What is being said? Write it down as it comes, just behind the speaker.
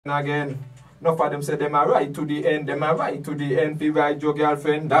Again, enough of them say them are right to the end, them are right to the end, fi ride your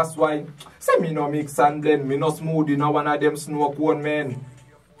girlfriend. That's why, say me no mix and blend, me no smooth in one of them smoke one man.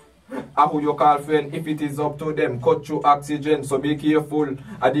 I who your girlfriend, if it is up to them, cut through oxygen, so be careful,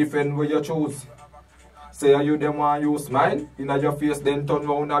 a different way you choose. Say you them want you smile, in your face then turn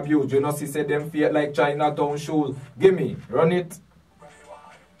round abuse, you know see say them feel like Chinatown shoes. Give me, run it.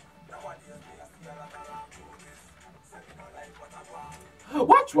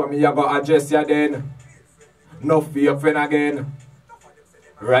 Watch what me about address ya then. No fear friend again.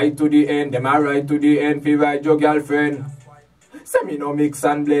 Right to the end, them are right to the end, fi ride your girlfriend. Say me no mix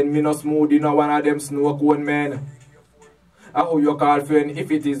and blend, me no smooth in one of them snow cone men. I who your girlfriend,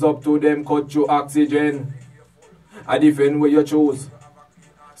 if it is up to them, cut you oxygen. A different way you choose.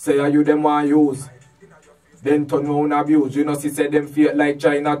 Say you them want use. Then turn round abuse, you know see say them feel like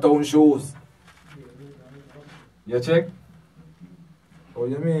Chinatown shoes. You check? Oh,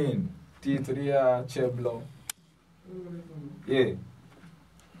 you mean? T to the Trebla. Yeah.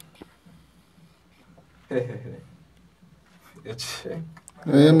 You check.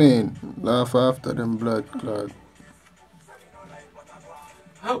 What you mean? Laugh after them blood clot.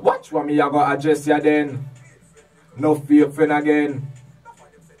 Watch what me I go address ya then. No fear friend again.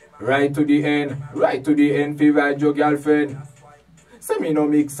 Right to the end. Right to the end fi ride your girlfriend. Say me no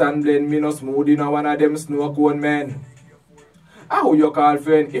mix and blend, me no smooth in one of them snow cone men. How your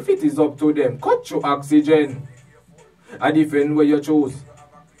girlfriend, if it is up to them, cut your oxygen. A different way you choose.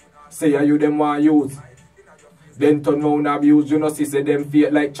 Say you them want use. Then turn round abuse, you know see say them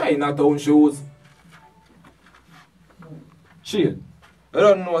feel like Chinatown shoes. Chill. I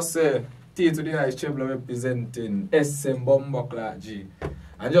don't know say T to the Ice Trebla representing SM Bumbuckler G.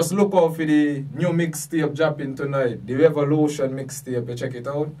 And just look out for the new mixtape dropping tonight. The Revolution mixtape, you check it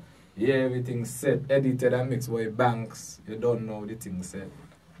out. Yeah, everything set, edited and mixed by Banks. You don't know the thing set.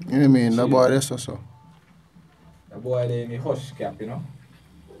 You mean the boy that's so? The boy there in the hush cap, you know.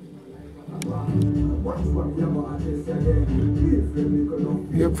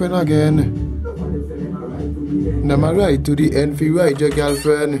 Your friend again. Them are right to the end, fi ride your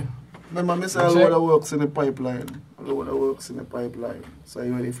girlfriend. Remember, I say a lot of works in the pipeline. A lot of works in the pipeline. So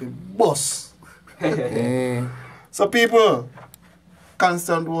you ready for boss? So people,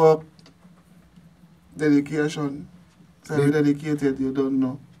 constant work, dedication. So if you're dedicated, you don't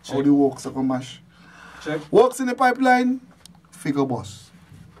know how the works are going to mash. Works in the pipeline, figure boss.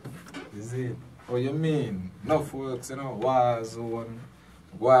 Is it? What you mean? Enough works, you know, war zone,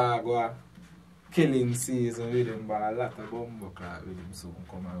 gua, killing season with them, but a lot of Bumbuckler with them soon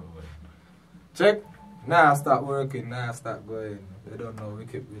come over. Check. Now start working, now start going. They don't know, we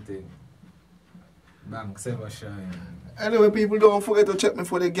keep waiting. Banks ever shine. Anyway, people, don't forget to check me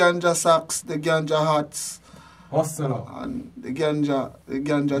for the ganja socks, the ganja hats. Hustle. And the ganja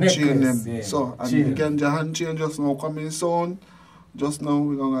necklace, chain them. Yeah. So, and chain. the ganja hand chain just now coming soon. Just now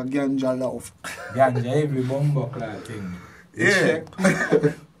we're gonna ganja love. Ganja every Bumbuckler thing. Yeah.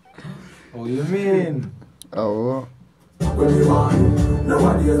 What you mean? Oh. When you want,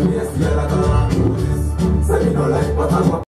 nobody else me a feel like I want to do this. Say me no like, but I want.